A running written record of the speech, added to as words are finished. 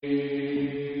Well,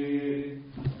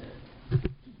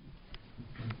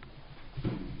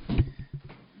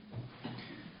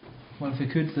 if you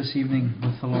could this evening,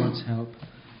 with the Lord's help,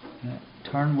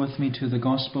 turn with me to the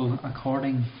Gospel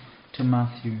according to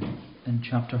Matthew in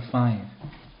chapter 5.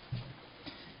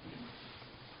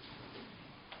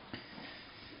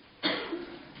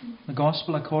 The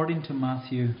Gospel according to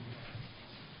Matthew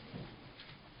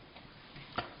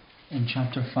in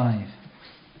chapter 5.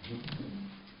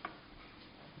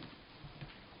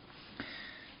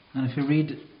 And if you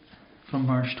read from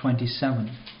verse 27,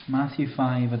 Matthew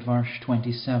 5 at verse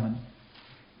 27.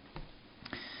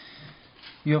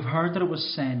 You have heard that it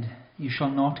was said, you shall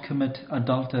not commit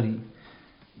adultery.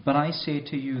 But I say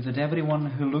to you that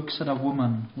everyone who looks at a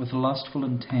woman with lustful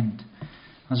intent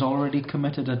has already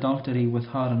committed adultery with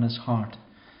her in his heart.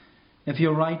 If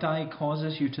your right eye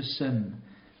causes you to sin,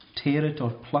 tear it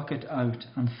or pluck it out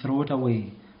and throw it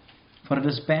away. For it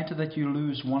is better that you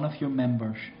lose one of your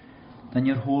members than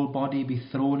your whole body be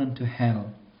thrown into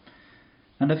hell.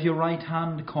 And if your right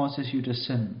hand causes you to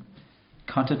sin,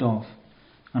 cut it off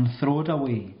and throw it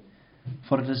away.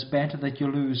 For it is better that you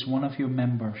lose one of your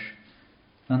members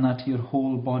than that your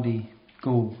whole body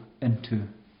go into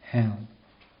hell.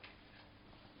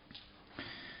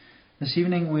 This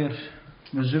evening we're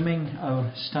resuming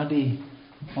our study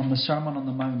on the Sermon on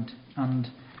the Mount, and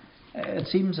it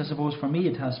seems, I suppose for me,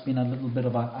 it has been a little bit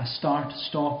of a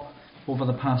start-stop over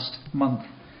the past month.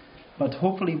 But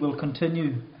hopefully we'll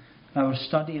continue our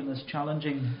study in this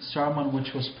challenging sermon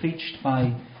which was preached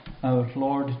by our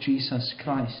Lord Jesus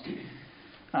Christ.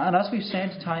 And as we've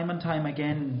said time and time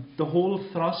again, the whole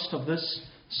thrust of this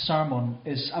sermon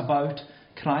is about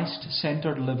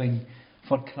Christ-centered living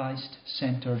for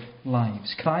Christ-centered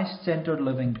lives. Christ-centered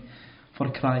living for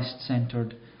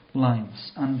Christ-centered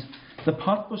lives. And the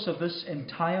purpose of this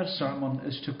entire sermon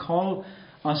is to call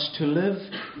us to live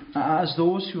as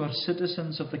those who are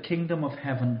citizens of the kingdom of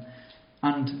heaven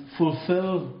and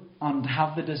fulfill and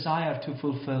have the desire to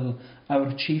fulfill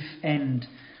our chief end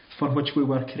for which we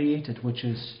were created, which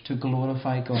is to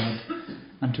glorify God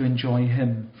and to enjoy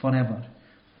Him forever.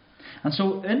 And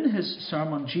so in his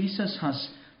sermon, Jesus has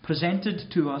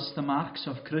presented to us the marks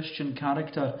of Christian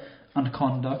character and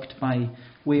conduct by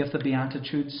way of the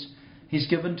Beatitudes. He's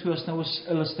given to us those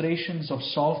illustrations of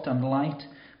salt and light,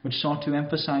 which sought to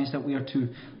emphasize that we are to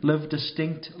live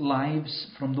distinct lives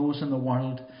from those in the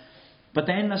world. But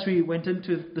then as we went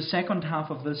into the second half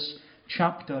of this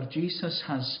chapter, Jesus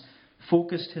has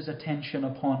focused his attention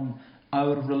upon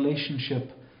our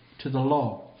relationship to the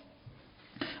law.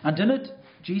 And in it,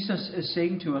 Jesus is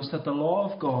saying to us that the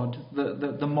law of God,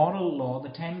 the moral law, the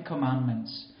Ten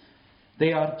Commandments,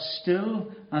 they are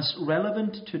still as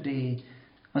relevant today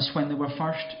as when they were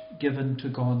first given to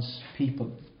God's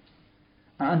people.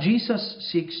 And Jesus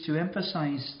seeks to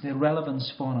emphasize their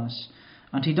relevance for us.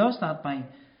 And he does that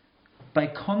by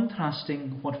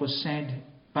contrasting what was said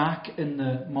back in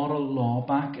the moral law,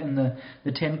 back in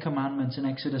the Ten Commandments in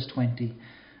Exodus 20.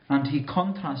 And he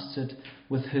contrasts it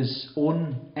with his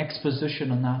own exposition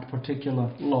on that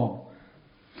particular law.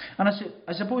 And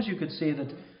I suppose you could say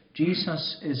that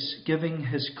Jesus is giving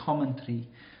his commentary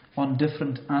on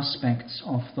different aspects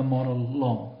of the moral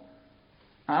law.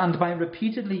 And by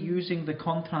repeatedly using the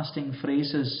contrasting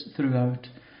phrases throughout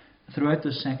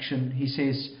this section, he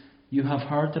says, you have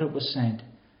heard that it was said,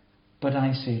 but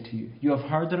I say to you. You have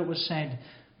heard that it was said,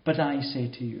 but I say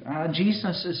to you. And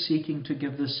Jesus is seeking to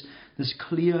give this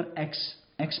clear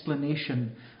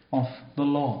explanation of the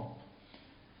law.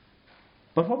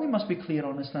 But what we must be clear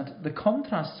on is that the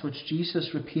contrasts which Jesus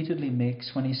repeatedly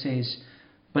makes when he says,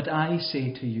 but I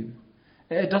say to you,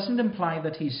 it doesn't imply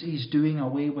that he's doing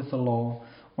away with the law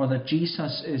or that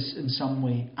Jesus is in some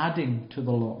way adding to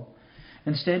the law.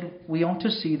 Instead, we ought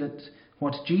to see that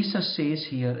what Jesus says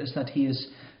here is that he is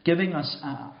giving us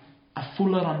a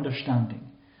fuller understanding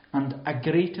and a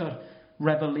greater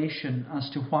revelation as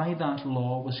to why that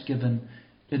law was given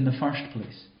in the first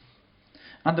place.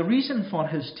 And the reason for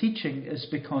his teaching is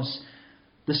because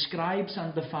the scribes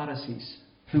and the Pharisees,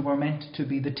 who were meant to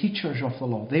be the teachers of the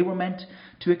law, they were meant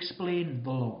to explain the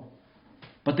law.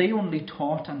 But they only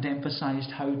taught and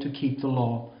emphasized how to keep the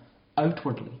law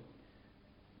outwardly.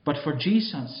 But for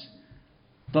Jesus,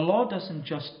 the law doesn't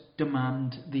just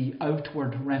demand the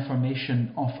outward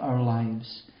reformation of our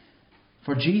lives.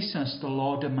 For Jesus, the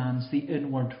law demands the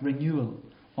inward renewal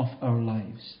of our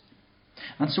lives.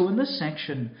 And so in this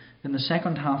section, in the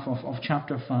second half of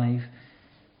chapter 5,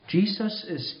 Jesus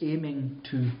is aiming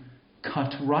to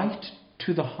cut right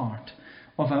to the heart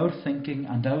of our thinking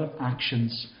and our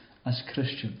actions as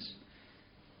Christians.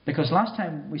 Because last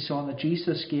time we saw that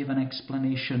Jesus gave an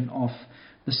explanation of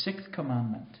the the 6th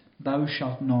commandment, thou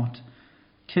shalt not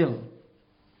kill,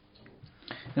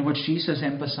 in which Jesus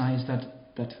emphasized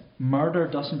that murder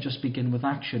doesn't just begin with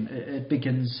action, it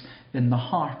begins in the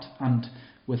heart and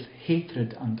with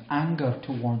hatred and anger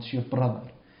towards your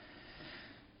brother.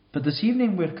 But this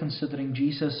evening we're considering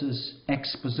Jesus'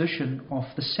 exposition of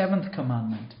the 7th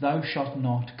commandment, thou shalt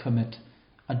not commit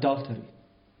adultery.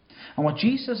 And what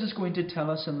Jesus is going to tell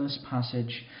us in this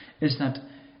passage is that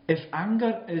if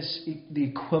anger is the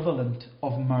equivalent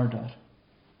of murder,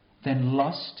 then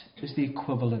lust is the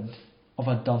equivalent of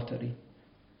adultery.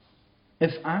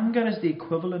 If anger is the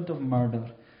equivalent of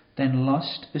murder, then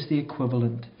lust is the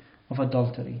equivalent of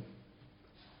adultery.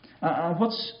 And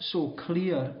what's so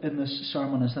clear in this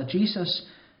sermon is that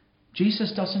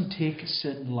Jesus doesn't take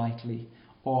sin lightly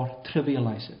or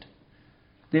trivialize it.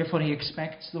 Therefore, he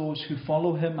expects those who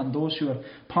follow him and those who are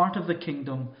part of the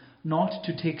kingdom not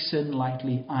to take sin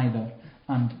lightly either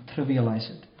and trivialize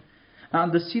it.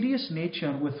 And the serious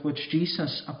nature with which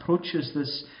Jesus approaches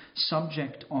this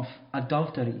subject of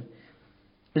adultery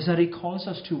is that he calls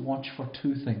us to watch for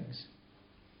two things.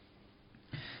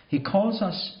 He calls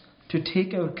us to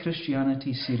take our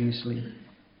Christianity seriously,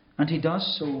 and he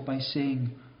does so by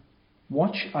saying,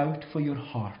 watch out for your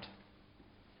heart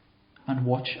and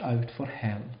watch out for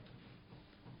hell.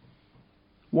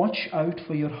 Watch out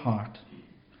for your heart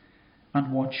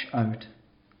and watch out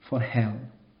for hell.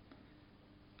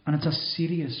 And it's a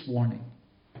serious warning.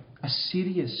 A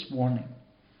serious warning.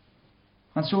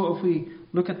 And so if we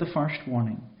look at the first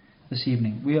warning this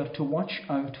evening, we are to watch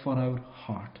out for our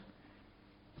heart.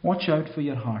 Watch out for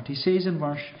your heart. He says in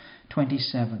verse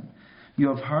 27, you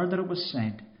have heard that it was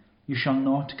said, you shall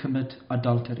not commit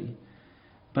adultery.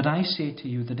 But I say to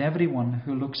you that everyone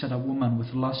who looks at a woman with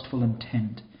lustful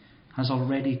intent has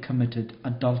already committed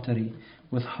adultery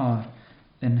with her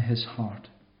in his heart.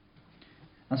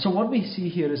 And so what we see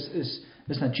here is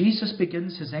that Jesus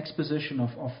begins his exposition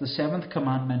of the 7th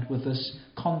commandment with this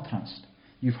contrast.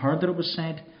 You've heard that it was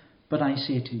said, but I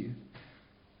say to you.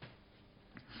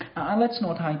 And let's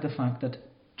not hide the fact that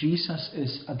Jesus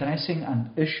is addressing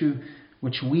an issue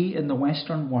which we in the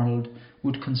Western world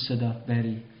would consider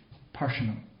very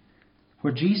personal.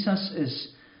 Where Jesus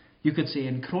is, you could say,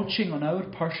 encroaching on our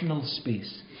personal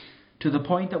space to the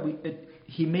point that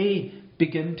he may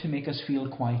begin to make us feel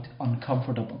quite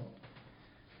uncomfortable.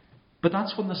 But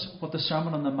that's what the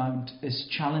Sermon on the Mount is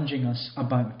challenging us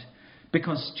about.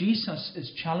 Because Jesus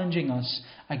is challenging us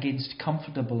against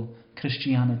comfortable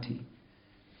Christianity.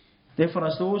 Therefore,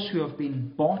 as those who have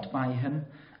been bought by him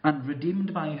and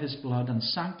redeemed by his blood and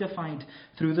sanctified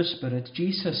through the Spirit,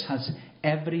 Jesus has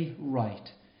every right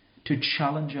to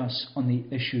challenge us on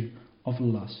the issue of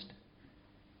lust.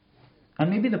 And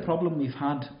maybe the problem we've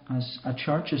had as a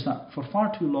church is that for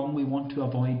far too long we want to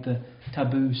avoid the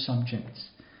taboo subjects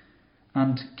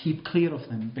and keep clear of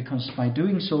them, because by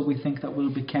doing so we think that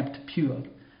we'll be kept pure.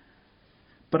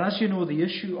 But as you know, the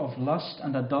issue of lust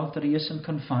and adultery isn't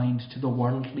confined to the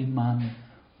worldly man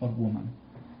or woman.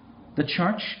 The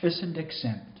church isn't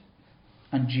exempt,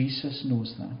 and Jesus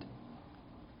knows that.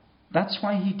 That's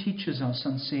why he teaches us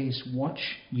and says, watch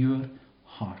your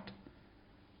heart.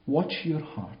 Watch your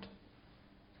heart.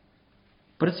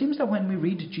 But it seems that when we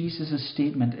read Jesus'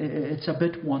 statement, it's a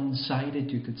bit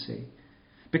one-sided, you could say.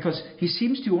 Because he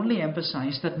seems to only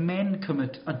emphasize that men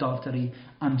commit adultery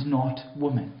and not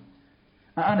women.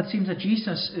 And it seems that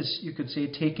Jesus is, you could say,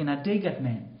 taking a dig at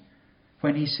men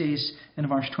when he says in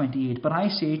verse 28, but I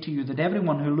say to you that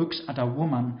everyone who looks at a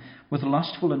woman with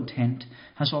lustful intent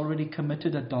has already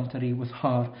committed adultery with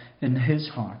her in his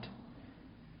heart.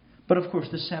 But of course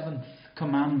the 7th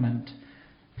commandment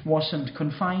wasn't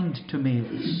confined to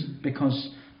males, because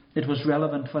it was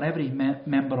relevant for every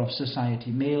member of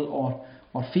society, male or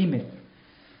female.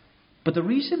 But the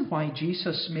reason why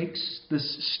Jesus makes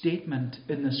this statement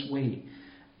in this way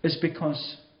is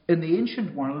because in the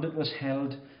ancient world it was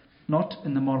held, not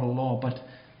in the moral law,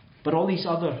 but all these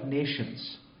other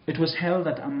nations, it was held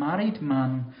that a married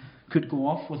man could go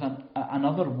off with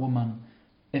another woman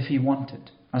if he wanted,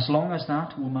 as long as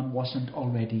that woman wasn't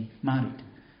already married.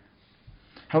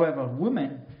 However,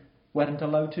 women weren't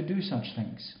allowed to do such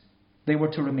things. They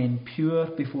were to remain pure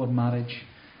before marriage,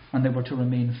 and they were to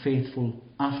remain faithful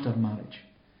after marriage.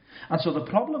 And so the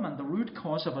problem and the root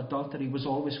cause of adultery was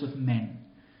always with men,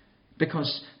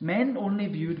 because men only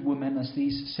viewed women as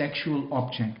these sexual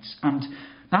objects. And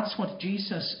that's what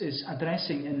Jesus is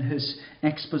addressing in his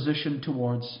exposition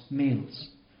towards males.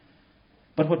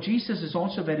 But what Jesus is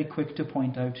also very quick to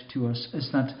point out to us is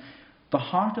that the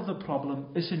heart of the problem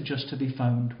isn't just to be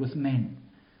found with men.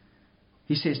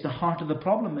 He says the heart of the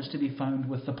problem is to be found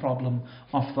with the problem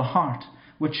of the heart,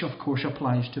 which of course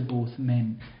applies to both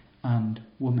men and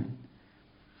women.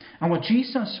 And what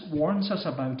Jesus warns us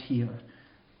about here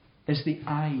is the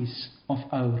eyes of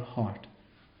our heart.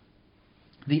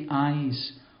 The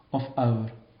eyes of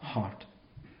our heart.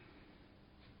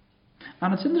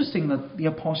 And it's interesting that the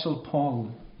Apostle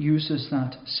Paul uses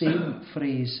that same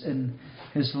phrase in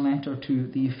his letter to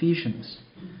the Ephesians,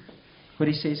 where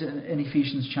he says in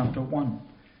Ephesians chapter 1,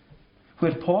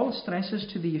 where Paul stresses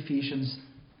to the Ephesians,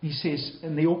 he says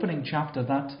in the opening chapter,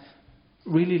 that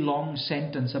really long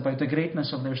sentence about the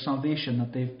greatness of their salvation,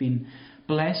 that they've been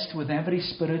blessed with every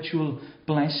spiritual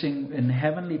blessing in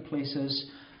heavenly places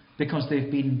because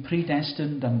they've been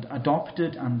predestined and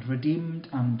adopted and redeemed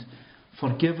and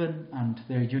forgiven, and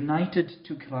they're united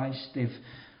to Christ. They've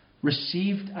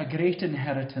received a great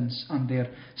inheritance and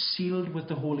they're sealed with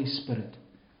the Holy Spirit.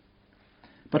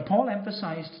 But Paul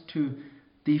emphasized to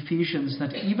the Ephesians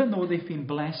that even though they've been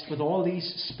blessed with all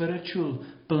these spiritual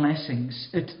blessings,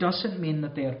 it doesn't mean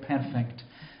that they are perfect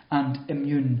and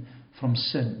immune from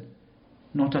sin.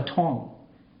 Not at all.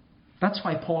 That's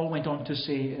why Paul went on to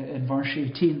say in verse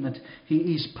 18 that he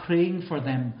is praying for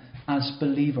them as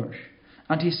believers.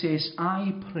 And he says,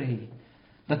 I pray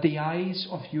that the eyes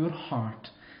of your heart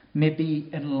may be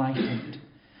enlightened,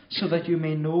 so that you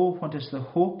may know what is the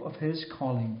hope of his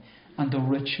calling and the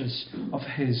riches of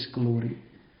his glory.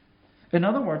 In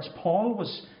other words, Paul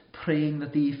was praying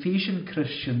that the Ephesian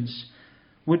Christians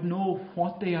would know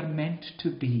what they are meant to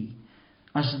be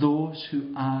as those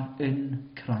who are in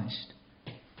Christ.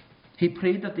 He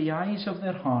prayed that the eyes of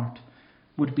their heart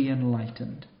would be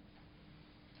enlightened.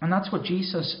 And that's what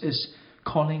Jesus is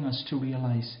calling us to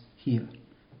realize here.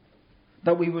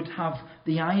 That we would have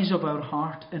the eyes of our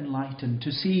heart enlightened,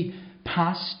 to see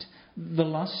past the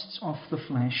lusts of the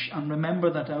flesh, and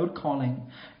remember that our calling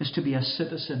is to be a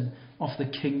citizen of the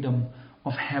kingdom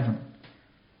of heaven.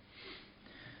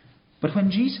 But when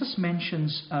Jesus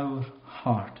mentions our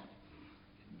heart,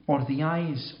 or the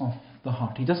eyes of the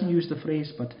heart, he doesn't use the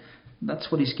phrase, but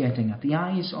that's what he's getting at. The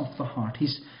eyes of the heart.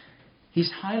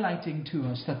 He's highlighting to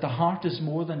us that the heart is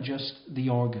more than just the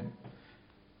organ.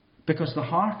 Because the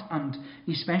heart, and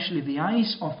especially the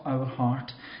eyes of our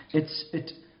heart,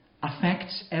 it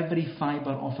affects every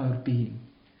fibre of our being.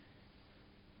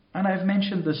 And I've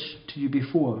mentioned this to you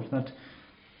before, that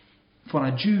for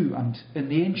a Jew and in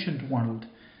the ancient world,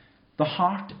 the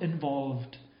heart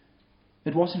involved,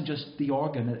 it wasn't just the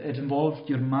organ, it involved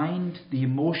your mind, the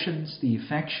emotions, the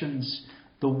affections,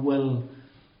 the will,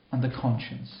 and the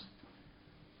conscience.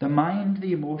 The mind,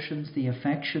 the emotions, the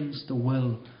affections, the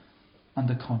will, and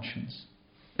the conscience.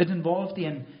 It involved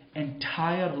the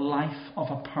entire life of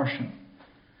a person.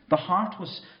 The heart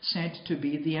was said to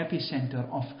be the epicenter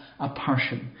of a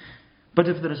person. But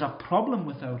if there is a problem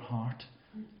with our heart,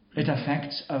 it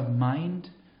affects our mind,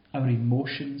 our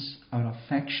emotions, our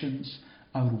affections,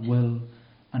 our will,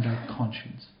 and our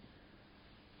conscience.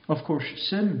 Of course,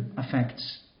 sin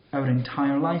affects our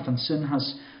entire life, and sin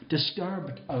has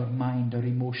disturbed our mind, our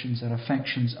emotions, our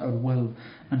affections, our will,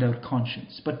 and our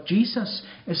conscience. But Jesus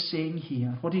is saying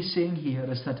here, what he's saying here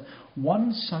is that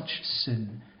one such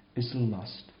sin is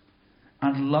lust.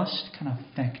 And lust can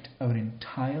affect our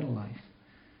entire life.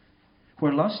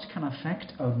 Where lust can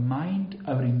affect our mind,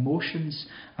 our emotions,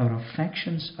 our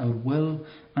affections, our will,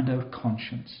 and our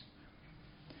conscience.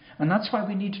 And that's why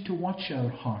we need to watch our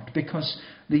heart, because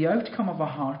the outcome of a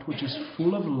heart which is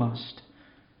full of lust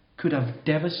could have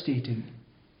devastating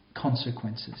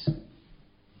consequences.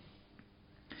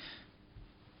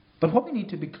 But what we need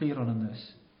to be clear on in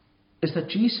this is that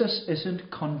Jesus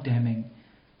isn't condemning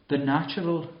the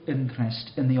natural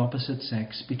interest in the opposite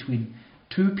sex between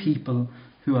two people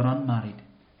who are unmarried.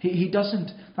 He does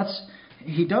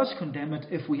condemn it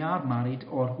if we are married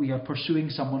or we are pursuing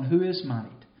someone who is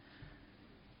married.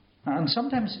 And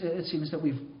sometimes it seems that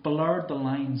we've blurred the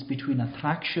lines between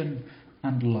attraction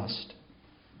and lust.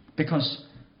 Because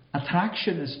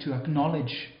attraction is to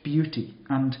acknowledge beauty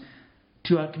and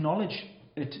to acknowledge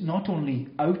it not only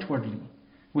outwardly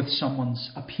with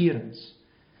someone's appearance,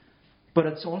 but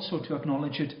it's also to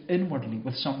acknowledge it inwardly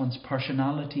with someone's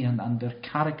personality and their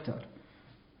character.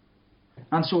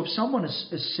 And so if someone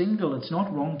is single, it's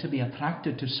not wrong to be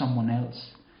attracted to someone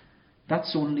else.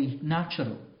 That's only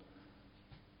natural.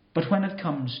 But when it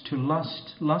comes to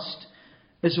lust, lust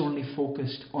is only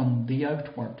focused on the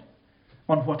outward,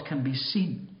 on what can be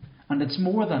seen. And it's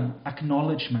more than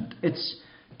acknowledgement. It's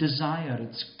desire,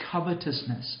 it's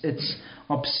covetousness, it's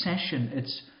obsession,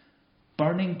 it's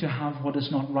burning to have what is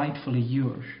not rightfully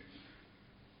yours.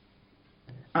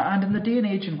 And in the day and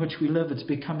age in which we live, it's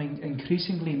becoming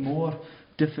increasingly more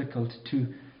difficult to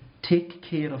take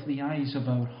care of the eyes of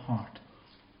our heart.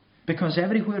 Because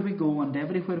everywhere we go and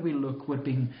everywhere we look, we're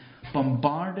being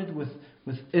bombarded with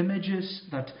images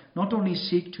that not only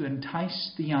seek to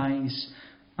entice the eyes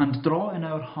and draw in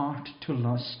our heart to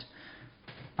lust.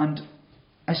 And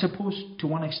I suppose to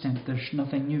one extent there's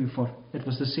nothing new, for it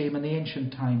was the same in the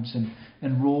ancient times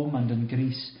in Rome and in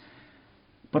Greece.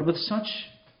 But with such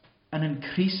an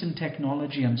increase in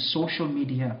technology and social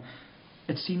media,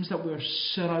 it seems that we're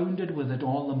surrounded with it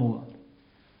all the more.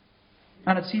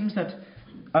 And it seems that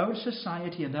our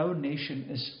society and our nation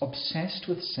is obsessed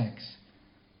with sex.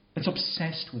 It's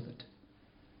obsessed with it.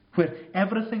 Where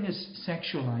everything is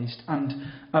sexualized and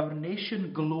our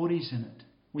nation glories in it.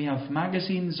 We have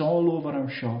magazines all over our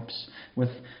shops with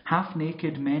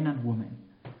half-naked men and women.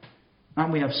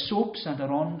 And we have soaps that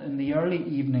are on in the early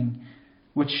evening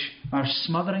which are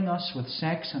smothering us with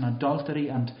sex and adultery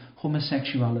and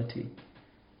homosexuality.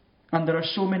 And there are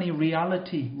so many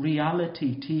reality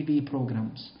TV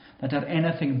programs that are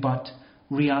anything but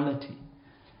reality.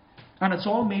 And it's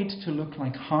all made to look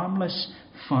like harmless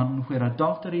fun where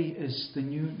adultery is the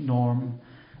new norm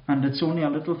and it's only a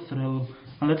little thrill,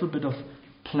 a little bit of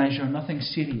pleasure, nothing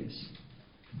serious.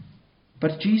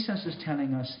 But Jesus is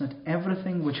telling us that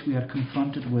everything which we are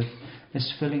confronted with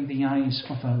is filling the eyes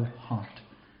of our heart.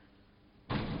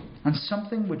 And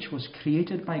something which was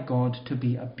created by God to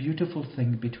be a beautiful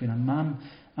thing between a man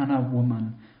and a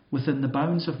woman within the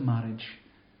bounds of marriage,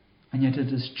 and yet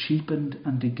it is cheapened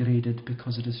and degraded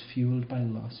because it is fueled by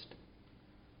lust.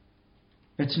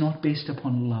 It's not based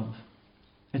upon love.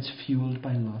 It's fueled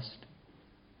by lust.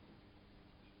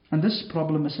 And this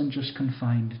problem isn't just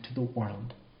confined to the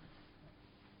world.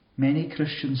 Many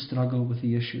Christians struggle with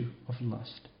the issue of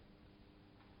lust.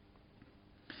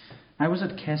 I was at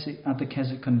the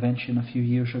Keswick Convention a few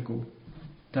years ago,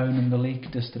 down in the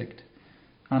Lake District.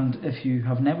 And if you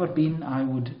have never been, I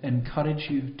would encourage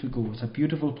you to go. It's a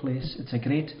beautiful place. It's a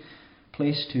great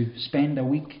place to spend a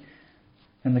week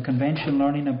in the convention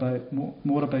learning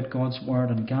more about God's Word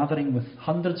and gathering with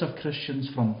hundreds of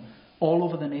Christians from all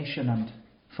over the nation and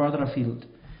further afield.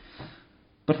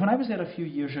 But when I was there a few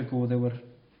years ago,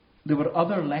 there were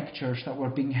other lectures that were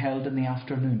being held in the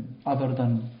afternoon, other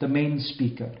than the main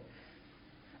speaker.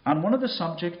 And one of the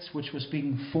subjects which was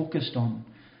being focused on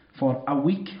for a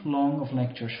week long of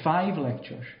lectures, 5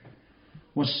 lectures,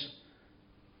 was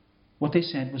what they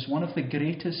said was one of the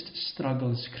greatest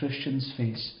struggles Christians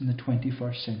face in the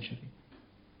 21st century.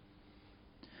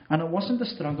 And it wasn't the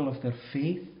struggle of their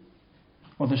faith,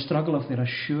 or the struggle of their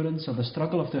assurance, or the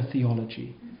struggle of their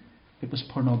theology. It was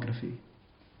pornography.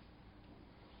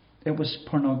 It was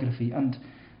pornography. And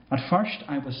at first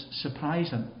I was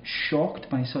surprised and shocked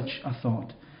by such a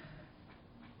thought.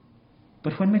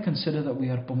 But when we consider that we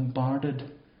are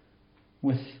bombarded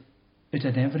with it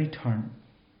at every turn,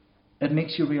 it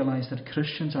makes you realize that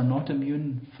Christians are not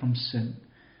immune from sin,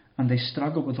 and they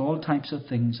struggle with all types of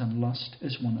things, and lust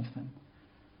is one of them.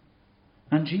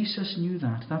 And Jesus knew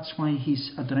that. That's why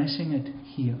he's addressing it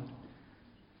here.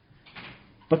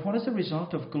 But what is the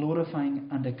result of glorifying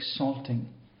and exalting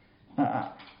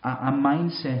a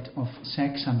mindset of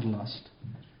sex and lust?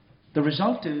 The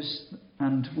result is,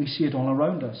 and we see it all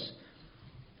around us,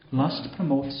 lust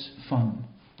promotes fun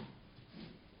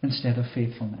instead of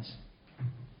faithfulness.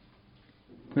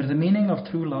 Where the meaning of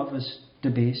true love is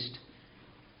debased,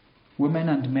 women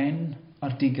and men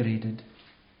are degraded,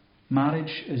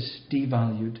 marriage is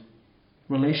devalued,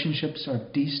 relationships are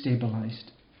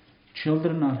destabilized,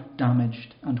 children are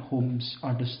damaged, and homes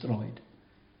are destroyed.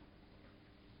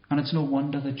 And it's no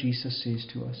wonder that Jesus says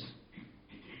to us,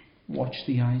 watch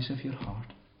the eyes of your heart.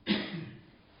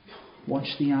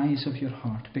 Watch the eyes of your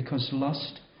heart, because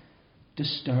lust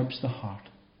disturbs the heart.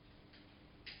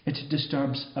 It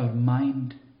disturbs our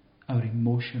mind, our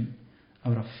emotion,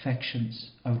 our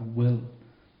affections, our will,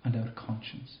 and our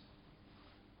conscience.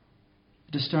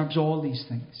 It disturbs all these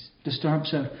things. It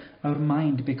disturbs our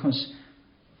mind, because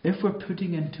if we're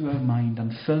putting into our mind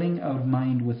and filling our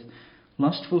mind with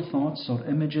lustful thoughts or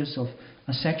images of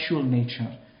a sexual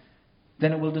nature,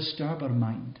 then it will disturb our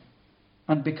mind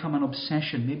and become an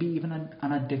obsession, maybe even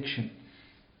an addiction,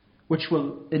 which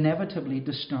will inevitably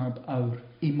disturb our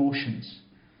emotions,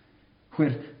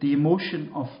 where the emotion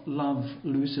of love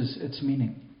loses its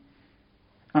meaning.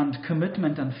 And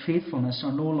commitment and faithfulness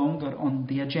are no longer on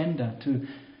the agenda,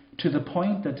 to the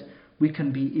point that we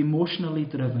can be emotionally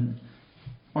driven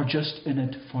or just in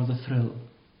it for the thrill.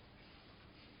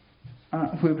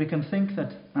 Where we can think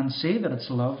that and say that it's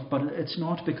love, but it's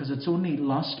not, because it's only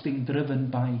lust being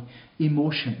driven by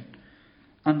emotion.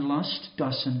 And lust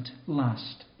doesn't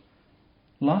last.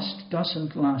 Lust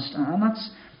doesn't last. And that's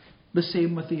the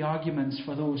same with the arguments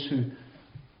for those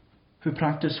who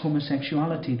practice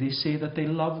homosexuality. They say that they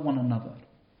love one another.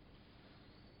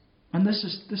 And this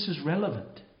is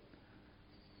relevant.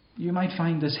 You might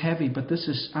find this heavy, but this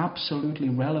is absolutely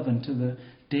relevant to the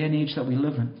day and age that we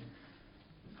live in.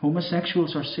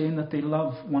 Homosexuals are saying that they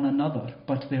love one another,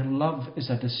 but their love is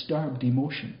a disturbed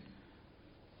emotion.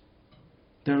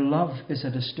 Their love is a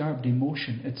disturbed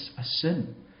emotion. It's a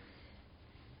sin.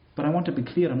 But I want to be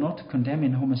clear, I'm not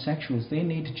condemning homosexuals. They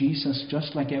need Jesus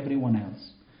just like everyone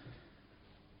else.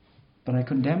 But I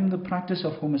condemn the practice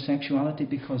of homosexuality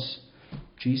because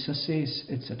Jesus says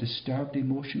it's a disturbed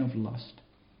emotion of lust.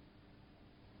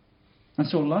 And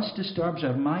so lust disturbs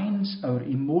our minds, our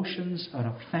emotions,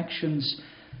 our affections.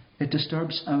 It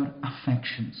disturbs our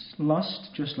affections. Lust,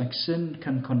 just like sin,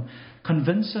 can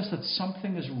convince us that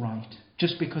something is right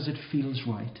just because it feels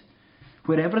right.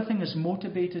 Where everything is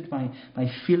motivated by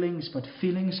feelings, but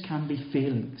feelings can be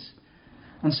failings.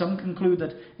 And some conclude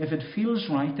that if it feels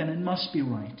right, then it must be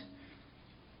right.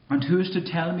 And who is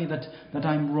to tell me that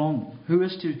I'm wrong? Who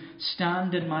is to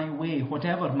stand in my way,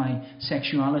 whatever my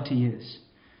sexuality is?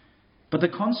 But the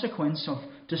consequence of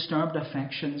disturbed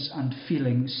affections and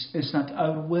feelings is that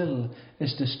our will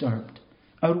is disturbed.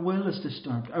 Our will is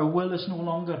disturbed. Our will is no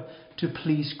longer to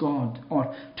please God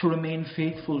or to remain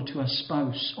faithful to a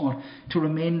spouse or to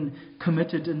remain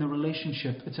committed in the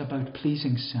relationship. It's about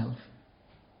pleasing self.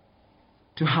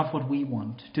 To have what we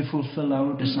want, to fulfill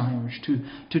our desires,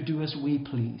 to do as we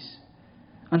please.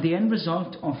 And the end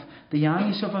result of the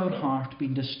eyes of our heart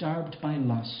being disturbed by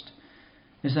lust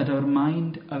is that our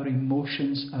mind, our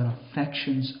emotions, our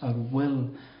affections, our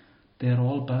will, they're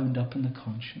all bound up in the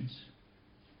conscience.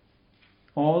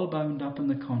 All bound up in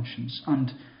the conscience.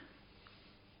 And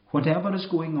whatever is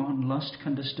going on, lust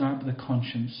can disturb the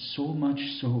conscience so much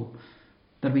so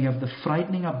that we have the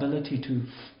frightening ability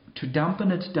to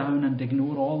dampen it down and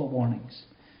ignore all the warnings.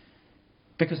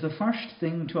 Because the first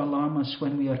thing to alarm us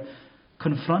when we are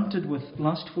confronted with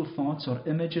lustful thoughts or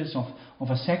images of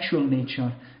a sexual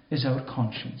nature is our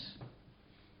conscience.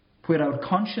 Where our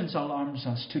conscience alarms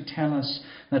us to tell us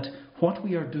that what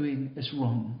we are doing is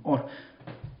wrong,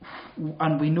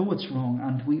 and we know it's wrong,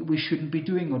 and we shouldn't be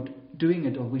doing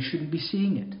it, or we shouldn't be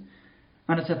seeing it.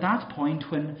 And it's at that point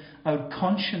when our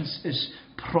conscience is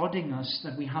prodding us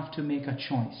that we have to make a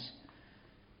choice.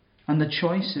 And the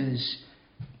choice is,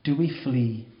 do we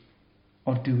flee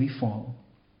or do we fall?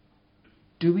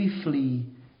 Do we flee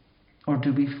or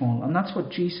do we fall? And that's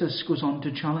what Jesus goes on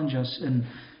to challenge us in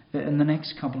the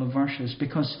next couple of verses,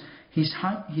 because he's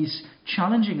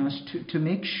challenging us to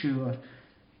make sure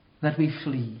that we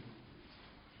flee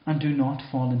and do not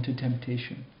fall into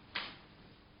temptation.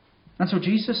 And so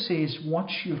Jesus says, watch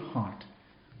your heart.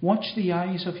 Watch the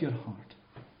eyes of your heart.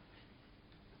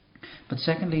 But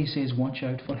secondly, he says, watch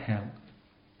out for hell.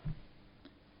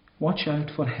 Watch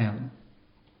out for hell.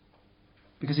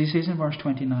 Because he says in verse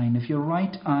 29, if your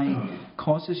right eye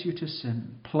causes you to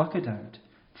sin, pluck it out,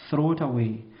 throw it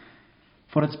away.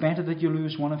 For it's better that you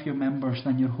lose one of your members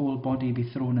than your whole body be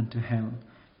thrown into hell.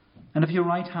 And if your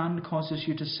right hand causes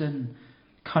you to sin,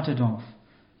 cut it off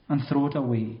and throw it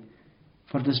away.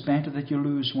 For it is better that you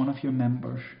lose one of your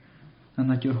members than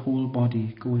that your whole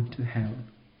body go into hell.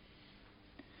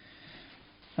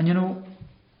 And you know,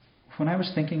 when I was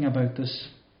thinking about this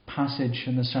passage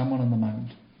in the Sermon on the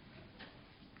Mount,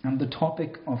 and the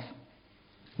topic of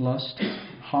lust,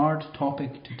 hard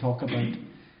topic to talk about,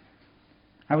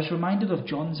 I was reminded of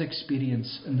John's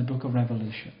experience in the book of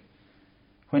Revelation,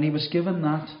 when he was given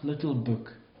that little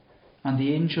book and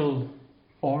the angel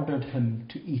ordered him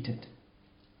to eat it.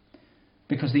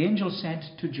 Because the angel said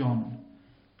to John,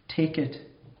 take it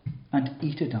and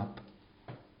eat it up.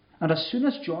 And as soon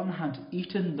as John had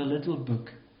eaten the little book,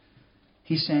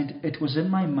 he said, it was in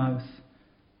my mouth,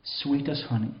 sweet as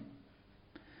honey.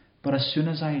 But as soon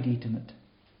as I had eaten it,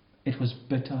 it was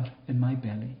bitter in my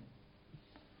belly.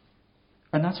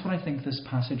 And that's what I think this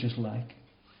passage is like.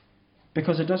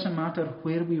 Because it doesn't matter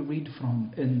where we read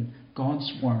from in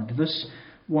God's word. This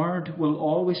word will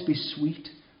always be sweet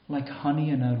like honey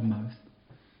in our mouth.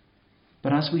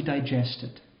 But as we digest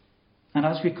it, and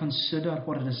as we consider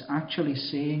what it is actually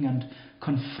saying and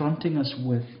confronting us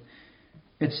with,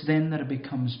 it's then that it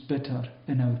becomes bitter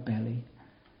in our belly.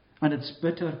 And it's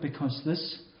bitter because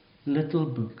this little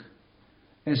book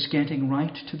is getting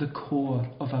right to the core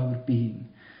of our being,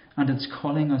 and it's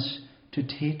calling us to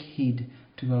take heed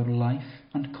to our life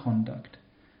and conduct.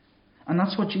 And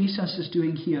that's what Jesus is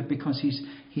doing here, because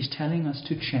he's telling us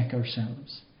to check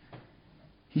ourselves.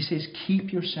 He says,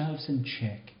 keep yourselves in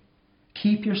check.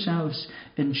 Keep yourselves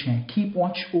in check. Keep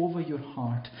watch over your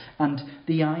heart and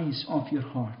the eyes of your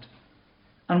heart.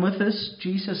 And with this,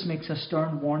 Jesus makes a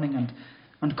stern warning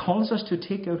and calls us to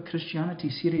take our Christianity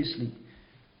seriously.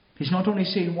 He's not only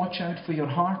saying watch out for your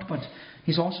heart, but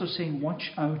he's also saying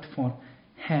watch out for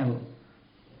hell.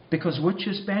 Because which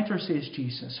is better, says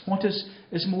Jesus? What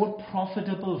is more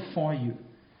profitable for you?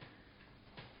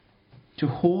 To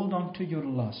hold on to your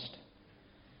lust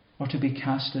or to be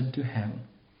cast into hell?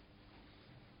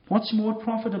 What's more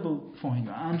profitable for you?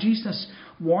 And Jesus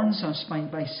warns us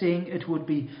by saying it would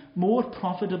be more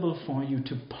profitable for you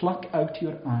to pluck out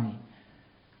your eye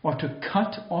or to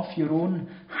cut off your own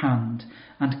hand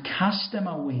and cast them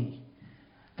away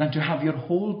than to have your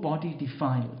whole body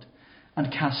defiled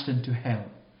and cast into hell.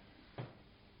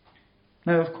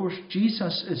 Now, of course,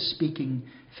 Jesus is speaking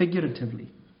figuratively.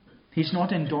 He's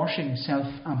not endorsing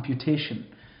self-amputation.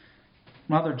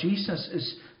 Rather, Jesus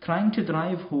is trying to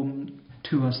drive home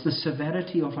to us the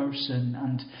severity of our sin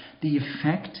and the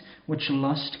effect which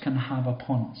lust can have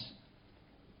upon us.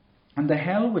 And the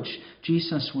hell which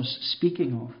Jesus was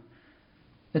speaking of,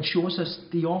 it shows us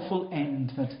the awful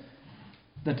end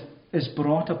that is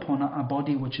brought upon a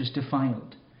body which is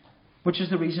defiled, which is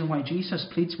the reason why Jesus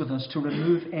pleads with us to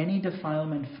remove any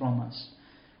defilement from us,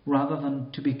 rather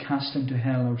than to be cast into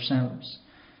hell ourselves.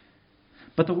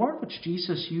 But the word which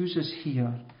Jesus uses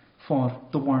here for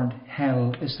the word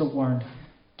hell is the word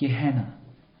Gehenna.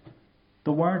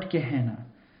 The word Gehenna.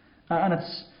 And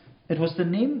it was the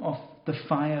name of the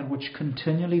fire which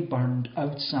continually burned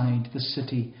outside the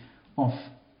city of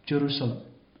Jerusalem.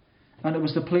 And it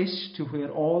was the place to where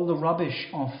all the rubbish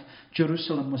of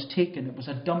Jerusalem was taken. It was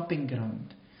a dumping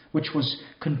ground which was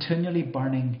continually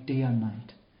burning day and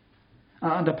night.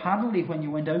 And apparently when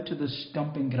you went out to this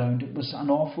dumping ground, it was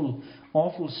an awful,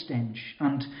 awful stench.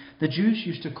 And the Jews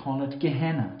used to call it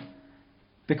Gehenna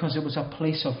because it was a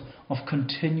place of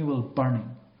continual burning.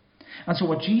 And so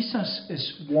what Jesus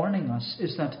is warning us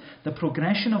is that the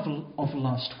progression of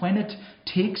lust, when it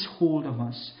takes hold of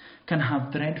us, can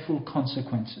have dreadful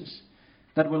consequences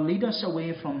that will lead us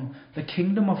away from the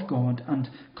kingdom of God and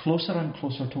closer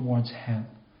towards hell.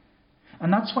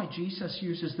 And that's why Jesus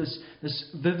uses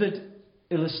this vivid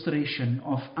illustration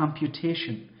of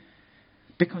amputation,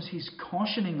 because he's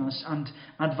cautioning us and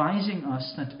advising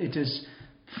us that it is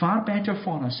far better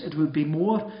for us, it would be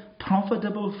more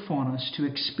profitable for us to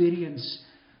experience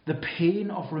the pain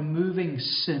of removing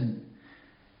sin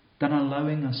than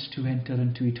allowing us to enter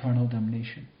into eternal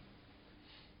damnation.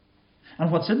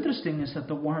 And what's interesting is that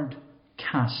the word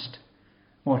cast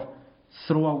or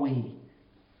throw away,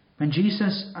 when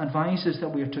Jesus advises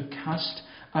that we are to cast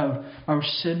our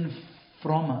sin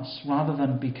from us rather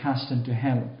than be cast into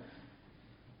hell,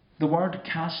 the word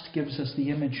cast gives us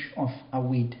the image of a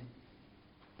weed.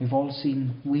 We've all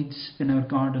seen weeds in our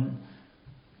garden.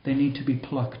 They need to be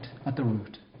plucked at the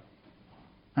root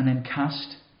and then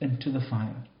cast into the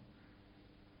fire.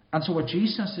 And so what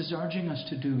Jesus is urging us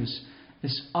to do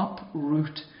is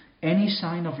uproot any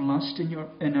sign of lust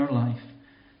in our life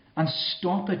and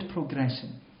stop it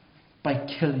progressing by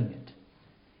killing it.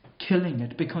 Killing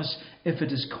it, because if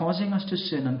it is causing us to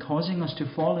sin and causing us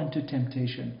to fall into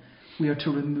temptation, we are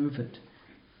to remove it.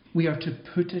 We are to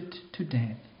put it to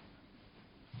death.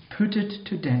 Put it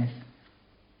to death.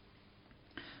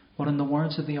 Or in the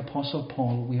words of the Apostle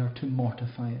Paul, we are to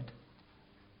mortify it.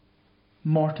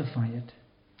 Mortify it.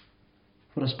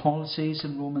 For as Paul says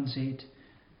in Romans 8,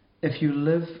 if you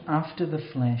live after the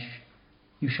flesh,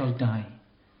 you shall die.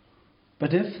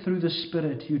 But if through the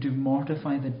Spirit you do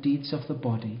mortify the deeds of the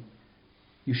body,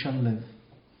 you shall live.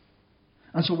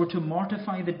 And so we're to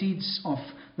mortify the deeds of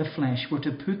the flesh. We're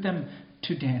to put them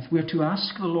to death. We're to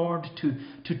ask the Lord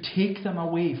to take them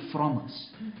away from us.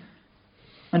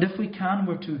 And if we can,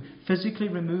 we're to physically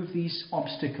remove these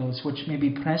obstacles which may be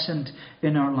present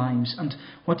in our lives. And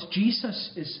what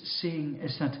Jesus is saying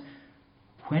is that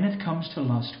when it comes to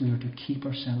lust, we are to keep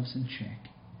ourselves in check.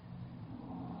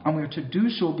 And we are to do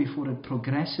so before it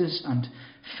progresses and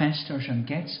festers and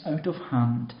gets out of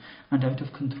hand and out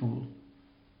of control.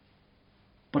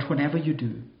 But whatever you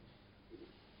do,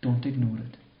 don't ignore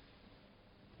it.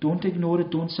 Don't ignore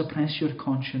it. Don't suppress your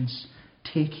conscience.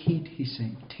 Take heed, he's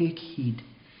saying. Take heed.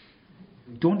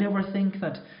 Don't ever think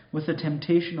that with the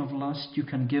temptation of lust you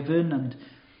can give in and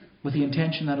with the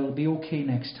intention that it'll be okay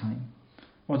next time.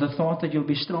 Or the thought that you'll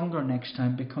be stronger next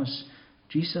time, because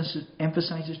Jesus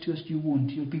emphasizes to us you won't.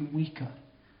 You'll be weaker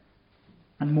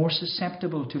and more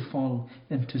susceptible to fall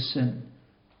into sin.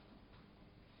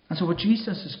 And so what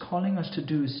Jesus is calling us to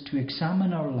do is to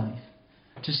examine our life,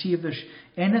 to see if there's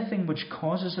anything which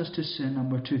causes us to sin, and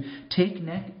we're to take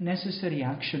necessary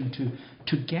action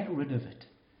to get rid of it.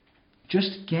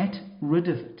 Just get rid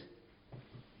of it.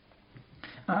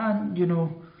 And,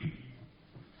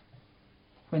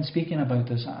 when speaking about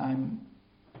this, I'm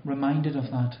reminded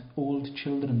of that old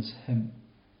children's hymn,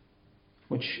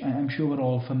 which I'm sure we're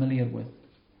all familiar with,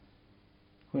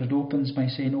 where it opens by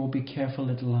saying, "Oh, be careful,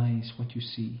 little eyes, what you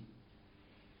see.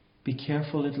 Be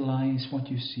careful, little eyes, what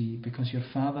you see, because your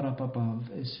Father up above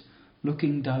is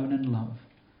looking down in love.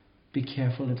 Be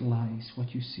careful, little eyes,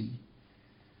 what you see."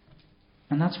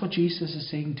 And that's what Jesus is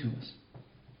saying to us.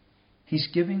 He's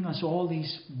giving us all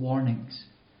these warnings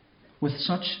with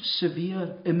such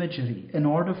severe imagery in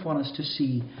order for us to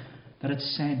see that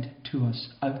it's said to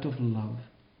us out of love.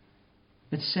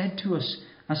 It's said to us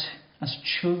as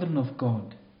children of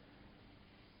God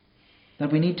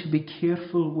that we need to be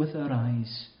careful with our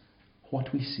eyes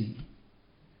what we see.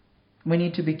 We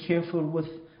need to be careful with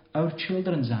our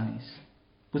children's eyes,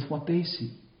 with what they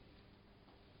see.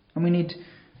 And we need,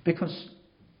 because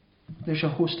there's a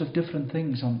host of different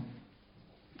things on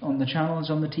the channels,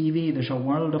 on the TV, there's a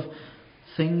world of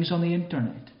things on the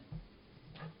internet.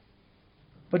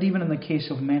 But even in the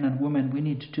case of men and women, we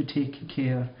need to take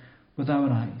care with our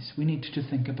eyes. We need to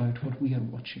think about what we are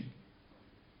watching.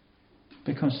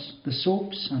 Because the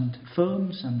soaps and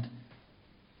films and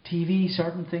TV,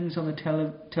 certain things on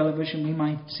the television, we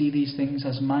might see these things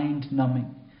as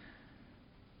mind-numbing.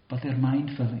 But they're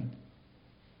mind-filling.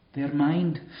 They're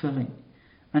mind-filling.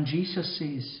 And Jesus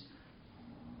says,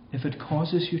 if it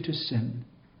causes you to sin,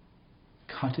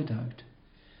 cut it out.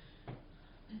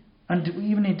 And we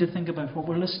even need to think about what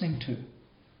we're listening to.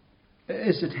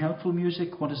 Is it helpful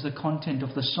music? What is the content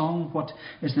of the song? What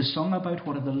is the song about?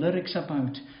 What are the lyrics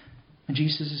about? And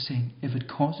Jesus is saying, if it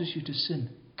causes you to sin,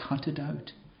 cut it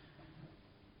out.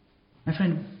 My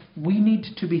friend, we need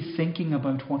to be thinking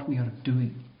about what we are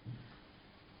doing.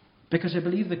 Because I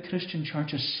believe the Christian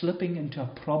church is slipping into a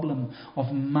problem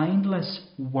of mindless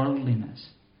worldliness.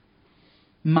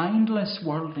 Mindless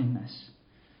worldliness.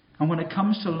 And when it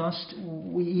comes to lust,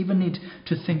 we even need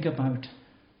to think about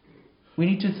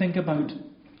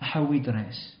how we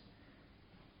dress.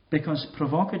 Because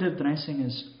provocative dressing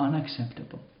is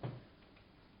unacceptable.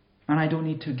 And I don't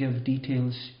need to give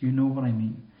details, you know what I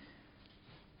mean.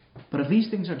 But if these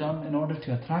things are done in order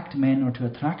to attract men or to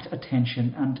attract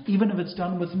attention, and even if it's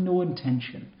done with no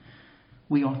intention,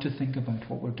 we ought to think about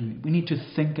what we're doing. We need to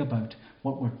think about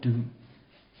what we're doing.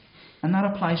 And that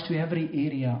applies to every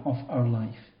area of our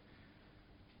life.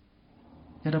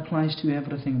 It applies to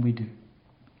everything we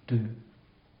do.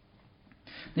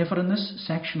 Therefore, in this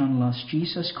section on lust,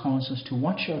 Jesus calls us to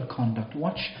watch our conduct,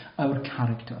 watch our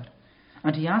character.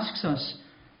 And he asks us,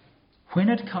 when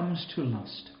it comes to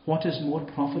lust, what is more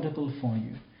profitable for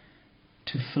you?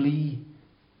 To flee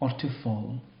or to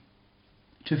fall?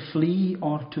 To flee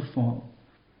or to fall?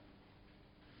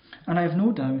 And I have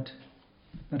no doubt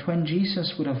that when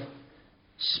Jesus would have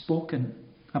spoken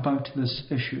about this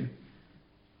issue,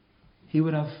 he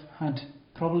would have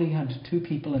probably had two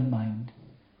people in mind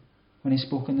when he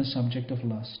spoke on the subject of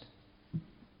lust.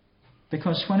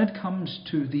 Because when it comes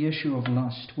to the issue of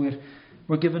lust,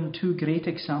 we're given two great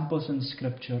examples in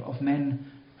Scripture of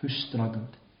men who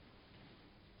struggled.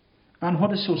 And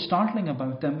what is so startling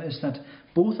about them is that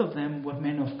both of them were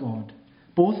men of God.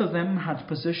 Both of them had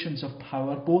positions of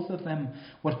power. Both of them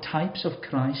were types of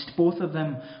Christ. Both of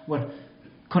them were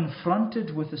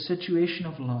confronted with the situation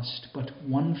of lust, but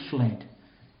one fled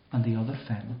and the other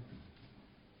fell.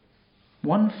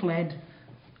 One fled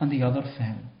and the other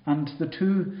fell. And the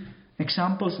two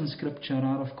examples in Scripture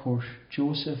are, of course,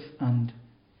 Joseph and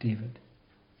David.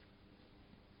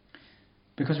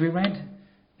 Because we read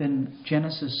in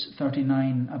Genesis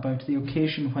 39 about the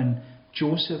occasion when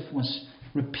Joseph was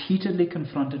repeatedly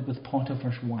confronted with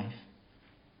Potiphar's wife.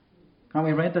 And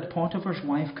we read that Potiphar's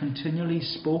wife continually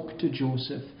spoke to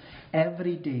Joseph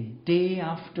every day, day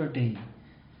after day.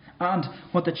 And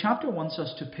what the chapter wants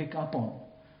us to pick up on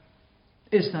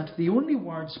is that the only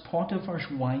words Potiphar's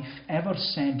wife ever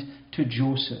said to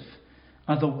Joseph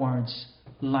are the words,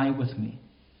 "Lie with me."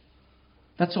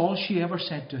 That's all she ever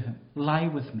said to him, "Lie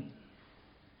with me."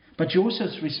 But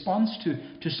Joseph's response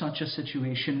to such a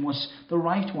situation was the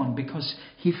right one, because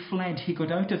he fled. He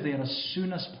got out of there as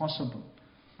soon as possible.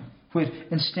 Where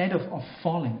instead of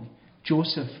falling,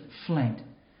 Joseph fled.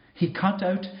 He cut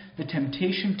out the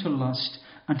temptation to lust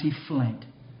and he fled.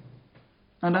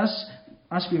 And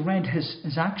as we read,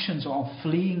 his actions of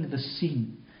fleeing the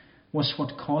scene was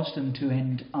what caused him to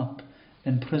end up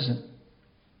in prison.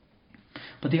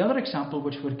 But the other example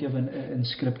which we're given in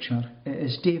Scripture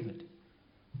is David,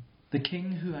 the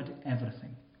king who had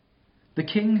everything. The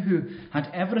king who had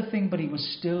everything, but he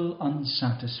was still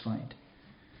unsatisfied.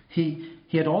 He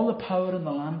had all the power in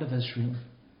the land of Israel.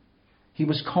 He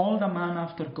was called a man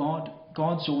after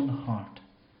God's own heart.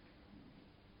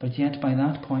 But yet by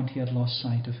that point he had lost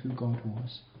sight of who God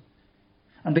was.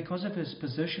 And because of his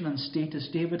position and status,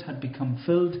 David had become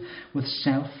filled with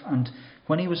self, and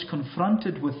when he was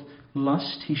confronted with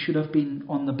lust, he should have been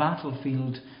on the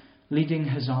battlefield leading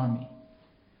his army.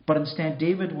 But instead,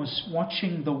 David was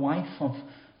watching the wife of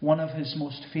one of his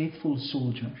most faithful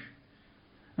soldiers.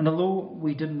 And although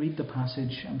we didn't read the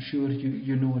passage, I'm sure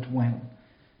you know it well.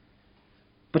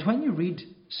 But when you read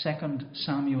 2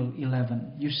 Samuel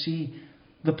 11, you see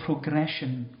the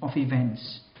progression of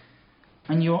events.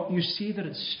 And you see that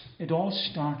it all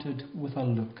started with a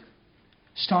look.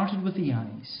 Started with the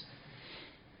eyes.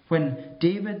 When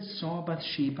David saw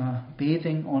Bathsheba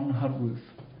bathing on her roof.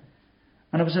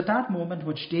 And it was at that moment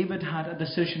which David had a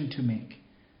decision to make.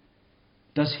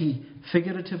 Does he,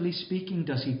 figuratively speaking,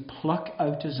 does he pluck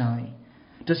out his eye?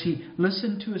 Does he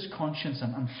listen to his conscience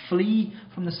and flee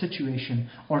from the situation?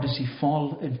 Or does he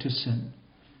fall into sin?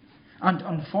 And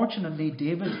unfortunately,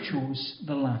 David chose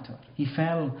the latter. He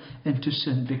fell into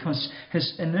sin because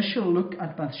his initial look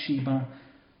at Bathsheba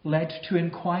led to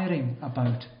inquiring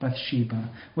about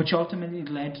Bathsheba, which ultimately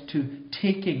led to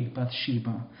taking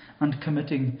Bathsheba and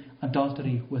committing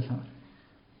adultery with her.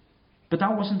 But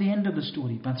that wasn't the end of the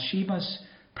story. Bathsheba's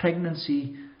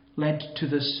pregnancy led to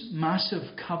this massive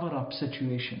cover-up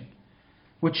situation,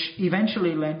 which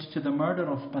eventually led to the murder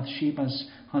of Bathsheba's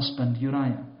husband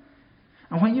Uriah.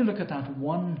 And when you look at that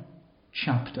one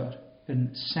chapter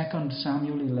in 2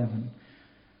 Samuel 11,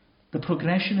 the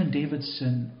progression in David's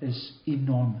sin is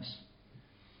enormous.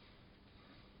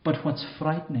 But what's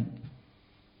frightening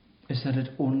is that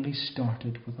it only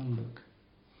started with a look.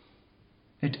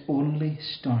 It only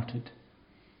started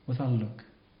with a look.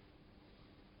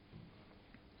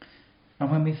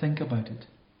 And when we think about it,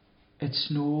 it's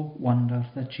no wonder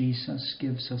that Jesus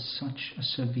gives us such a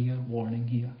severe warning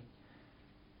here.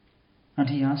 And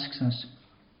he asks us,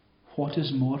 what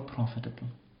is more profitable?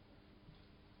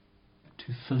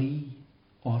 To flee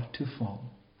or to fall?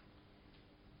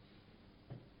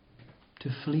 To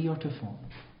flee or to fall?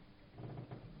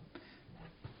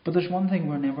 But there's one thing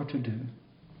we're never to do.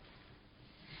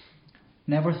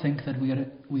 Never think that we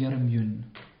are immune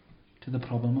to the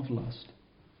problem of lust.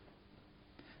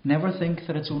 Never think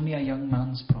that it's only a young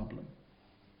man's problem.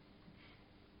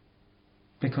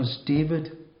 Because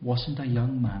David wasn't a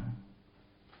young man.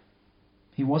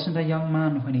 He wasn't a young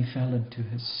man when he fell into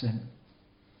his sin.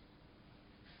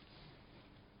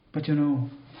 But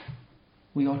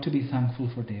we ought to be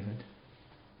thankful for David.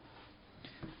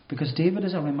 Because David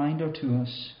is a reminder to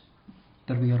us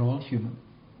that we are all human.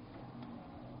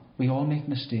 We all make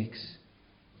mistakes.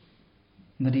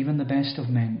 And that even the best of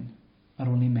men are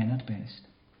only men at best.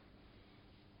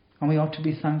 And we ought to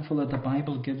be thankful that the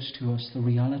Bible gives to us the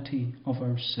reality of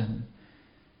our sin.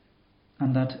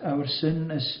 And that our sin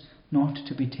is not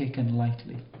to be taken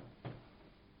lightly.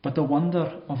 But the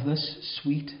wonder of this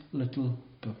sweet little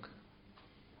book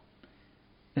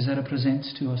is that it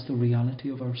presents to us the reality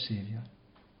of our Saviour.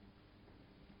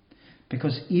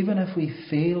 Because even if we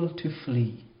fail to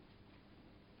flee,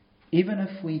 even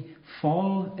if we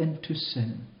fall into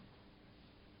sin,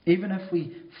 even if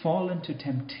we fall into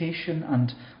temptation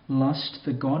and lust,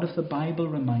 the God of the Bible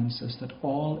reminds us that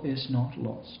all is not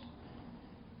lost.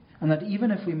 And that even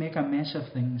if we make a mess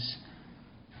of things,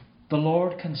 the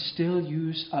Lord can still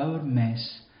use our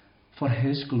mess for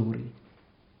His glory.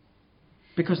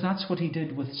 Because that's what He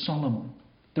did with Solomon.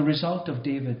 The result of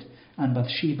David and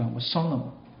Bathsheba was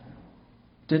Solomon.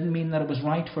 Didn't mean that it was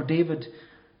right for David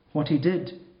what he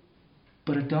did,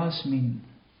 but it does mean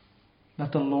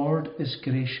that the Lord is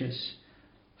gracious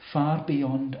far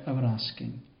beyond our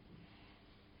asking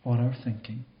or our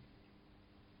thinking.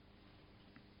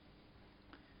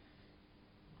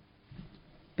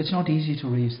 It's not easy to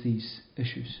raise these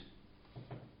issues,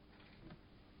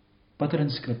 but they're in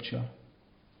Scripture.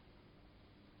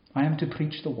 I am to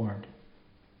preach the Word.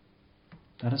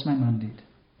 That is my mandate.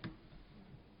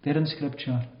 They're in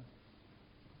Scripture,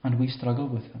 and we struggle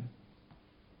with them.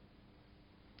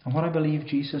 And what I believe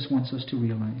Jesus wants us to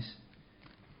realize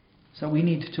is that we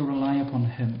need to rely upon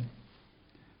Him.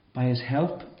 By His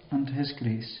help and His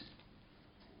grace,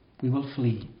 we will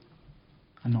flee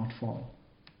and not fall.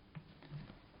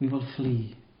 We will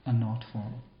flee and not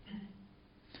fall.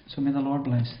 So may the Lord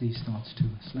bless these thoughts to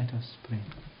us. Let us pray.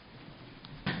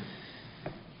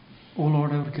 O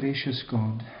Lord, our gracious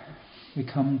God, we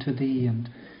come to Thee and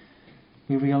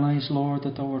we realize, Lord,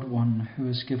 that Thou art one who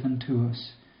has given to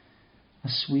us a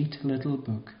sweet little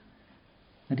book,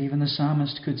 that even the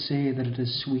psalmist could say that it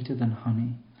is sweeter than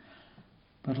honey.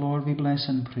 But Lord, we bless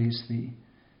and praise Thee,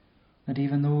 that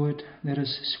even though there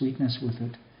is sweetness with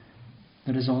it,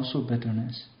 there is also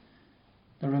bitterness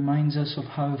that reminds us of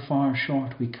how far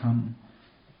short we come,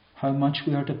 how much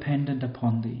we are dependent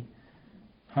upon Thee,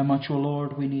 how much, O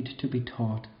Lord, we need to be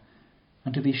taught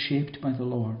and to be shaped by the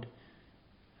Lord.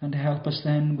 And help us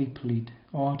then, we plead,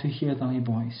 to hear Thy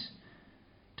voice,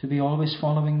 to be always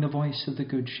following the voice of the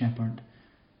Good Shepherd.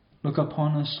 Look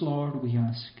upon us, Lord, we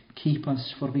ask. Keep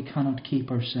us, for we cannot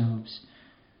keep ourselves.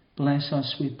 Bless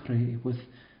us, we pray, with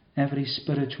every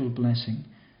spiritual blessing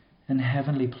in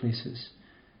heavenly places.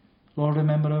 Lord,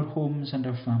 remember our homes and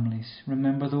our families.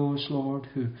 Remember those, Lord,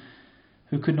 who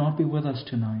could not be with us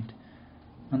tonight,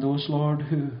 and those, Lord,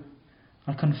 who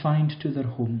are confined to their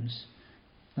homes,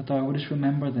 that Thou wouldest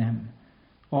remember them.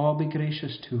 Be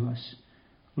gracious to us.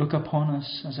 Look upon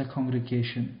us as a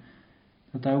congregation,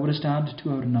 that Thou wouldest add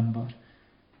to our number,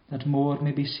 that more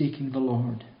may be seeking the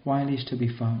Lord while He is to be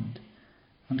found,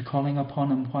 and calling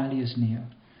upon Him while He is near.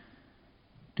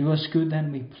 Do us good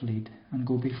then, we plead, and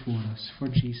go before us for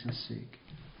Jesus' sake.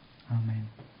 Amen.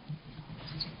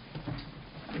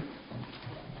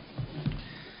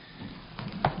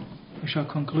 We shall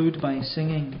conclude by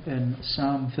singing in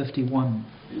Psalm 51.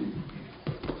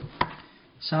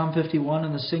 Psalm 51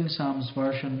 in the Sing Psalms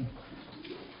version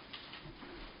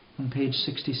on page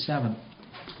 67.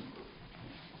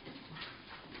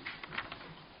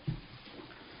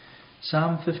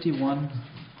 Psalm 51.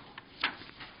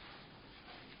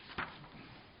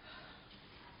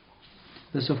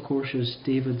 This, of course, is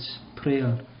David's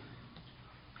prayer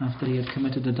after he had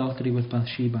committed adultery with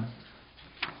Bathsheba.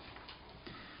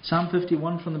 Psalm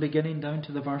 51 from the beginning down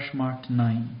to the verse marked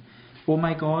 9. O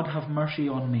my God, have mercy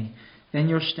on me. In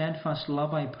your steadfast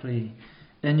love I pray.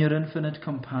 In your infinite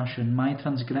compassion my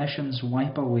transgressions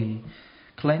wipe away.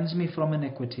 Cleanse me from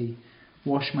iniquity.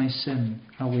 Wash my sin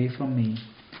away from me.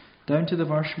 Down to the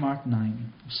verse marked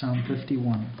 9 of Psalm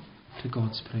 51, to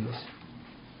God's praise.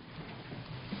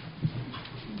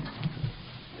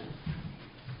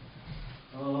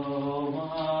 Oh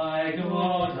my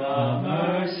God, have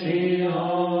mercy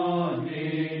on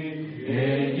me.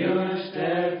 In your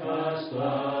steadfast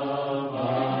love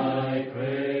I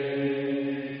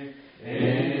pray.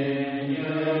 In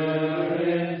your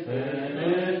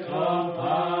infinite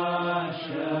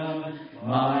compassion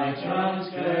my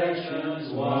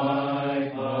transgressions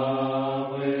wipe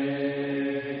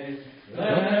away.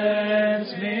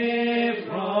 Cleanse me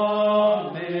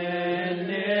from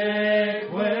iniquity.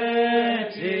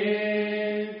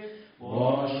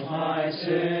 Wash my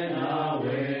sin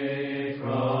away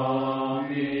from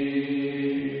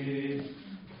me.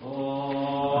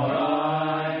 For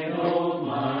I know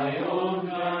my own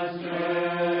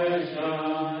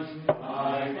transgressions.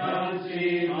 I can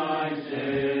see my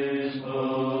sins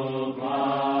go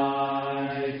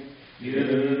by. You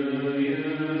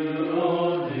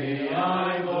only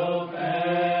I've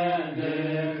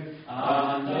offended,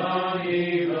 and done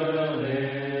evil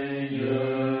in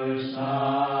your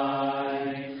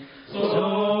sight. So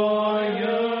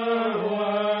your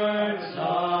words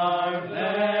are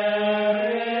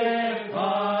verified,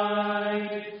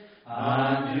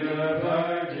 and your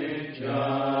verdict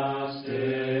justified.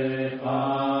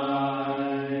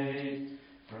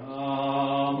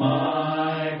 From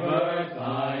my birth I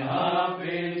have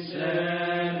been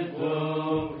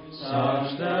sinful,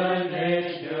 such the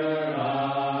nature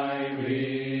I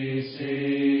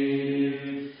receive.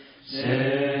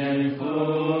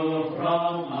 Sinful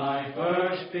from my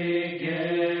first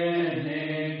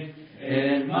beginning,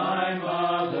 in my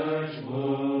mother's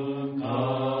womb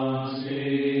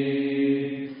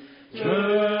conceived.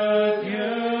 Truth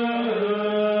you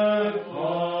look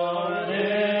for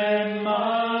in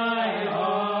my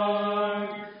heart,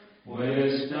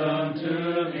 wisdom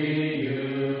to me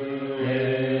you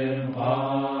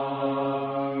impart.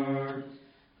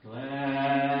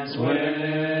 Cleanse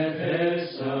with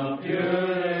hyssop,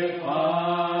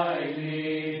 purify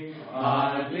me,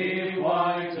 I'll be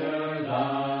whiter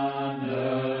than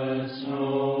the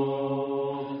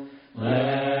snow.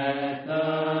 Let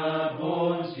the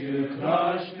bones you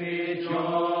crush be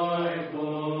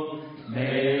joyful,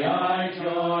 may I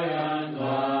joy and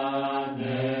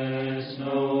gladness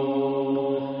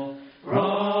know.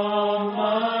 From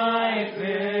my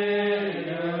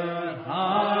failure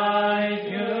hide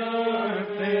your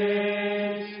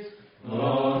face,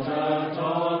 blot out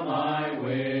all my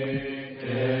wickedness.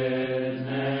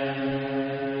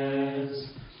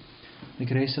 The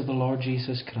grace of the Lord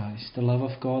Jesus Christ, the love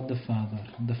of God the Father,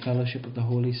 and the fellowship of the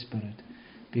Holy Spirit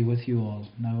be with you all,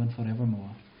 now and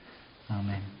forevermore.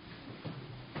 Amen.